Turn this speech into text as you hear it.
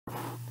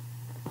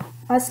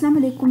Assalamu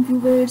alaikum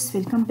viewers,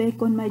 welcome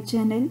back on my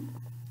channel.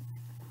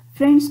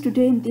 Friends,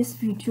 today in this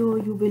video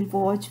you will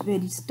watch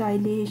very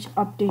stylish,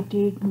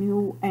 updated,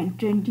 new and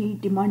trendy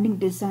demanding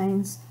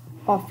designs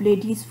of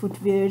ladies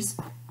footwears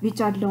which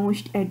are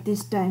launched at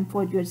this time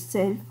for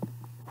yourself.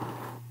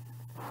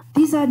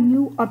 These are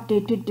new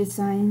updated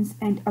designs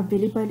and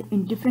available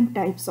in different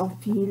types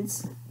of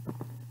heels.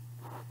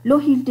 Low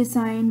heel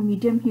design,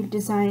 medium heel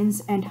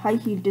designs and high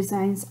heel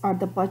designs are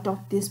the part of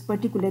this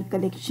particular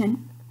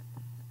collection.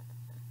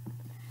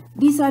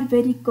 These are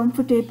very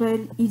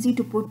comfortable, easy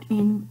to put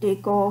in,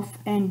 take off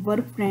and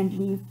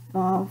work-friendly,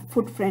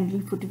 foot-friendly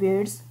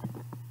footwears.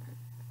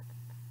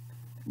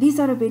 These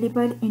are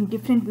available in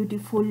different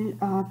beautiful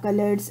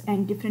colors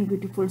and different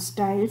beautiful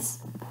styles.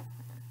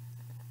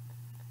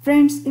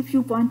 Friends, if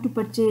you want to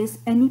purchase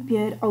any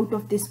pair out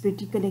of this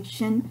pretty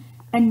collection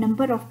and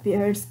number of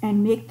pairs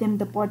and make them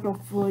the part of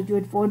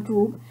your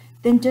wardrobe,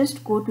 then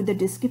just go to the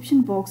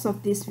description box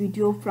of this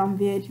video from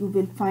where you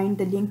will find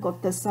the link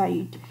of the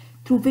site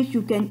through which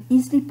you can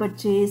easily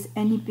purchase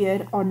any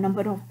pair or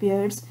number of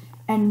pairs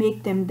and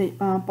make them the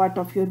part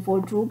of your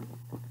wardrobe.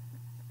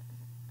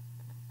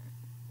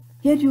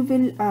 Here you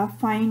will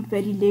find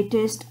very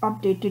latest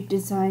updated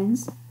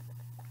designs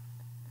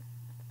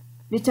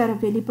which are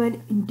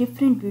available in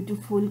different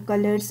beautiful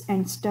colors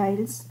and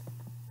styles.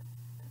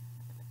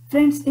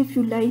 Friends, if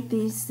you like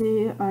these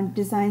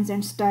designs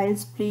and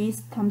styles,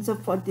 please thumbs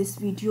up for this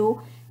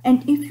video,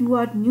 and if you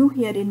are new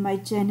here in my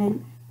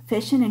channel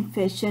Fashion and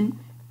Fashion,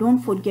 don't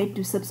forget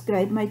to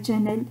subscribe my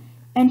channel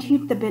and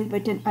hit the bell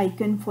button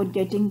icon for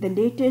getting the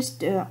latest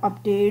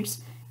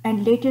updates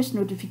and latest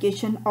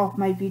notification of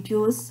my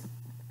videos.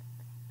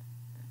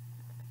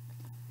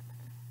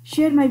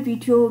 Share my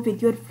video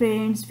with your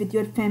friends, with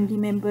your family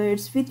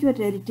members, with your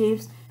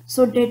relatives,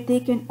 so that they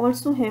can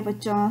also have a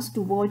chance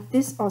to watch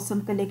this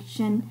awesome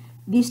collection,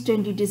 these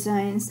trendy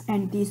designs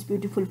and these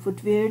beautiful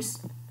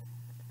footwears.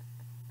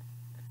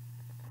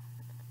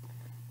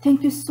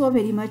 Thank you so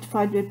very much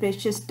for your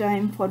precious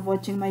time for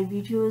watching my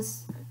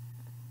videos.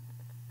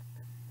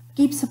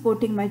 Keep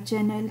supporting my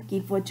channel,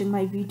 keep watching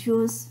my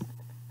videos.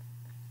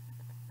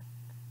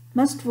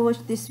 Must watch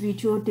this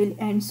video till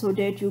end so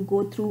that you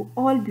go through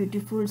all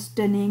beautiful,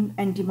 stunning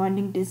and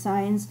demanding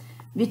designs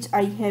which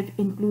I have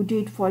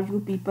included for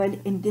you people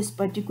in this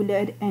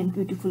particular and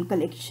beautiful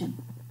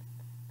collection.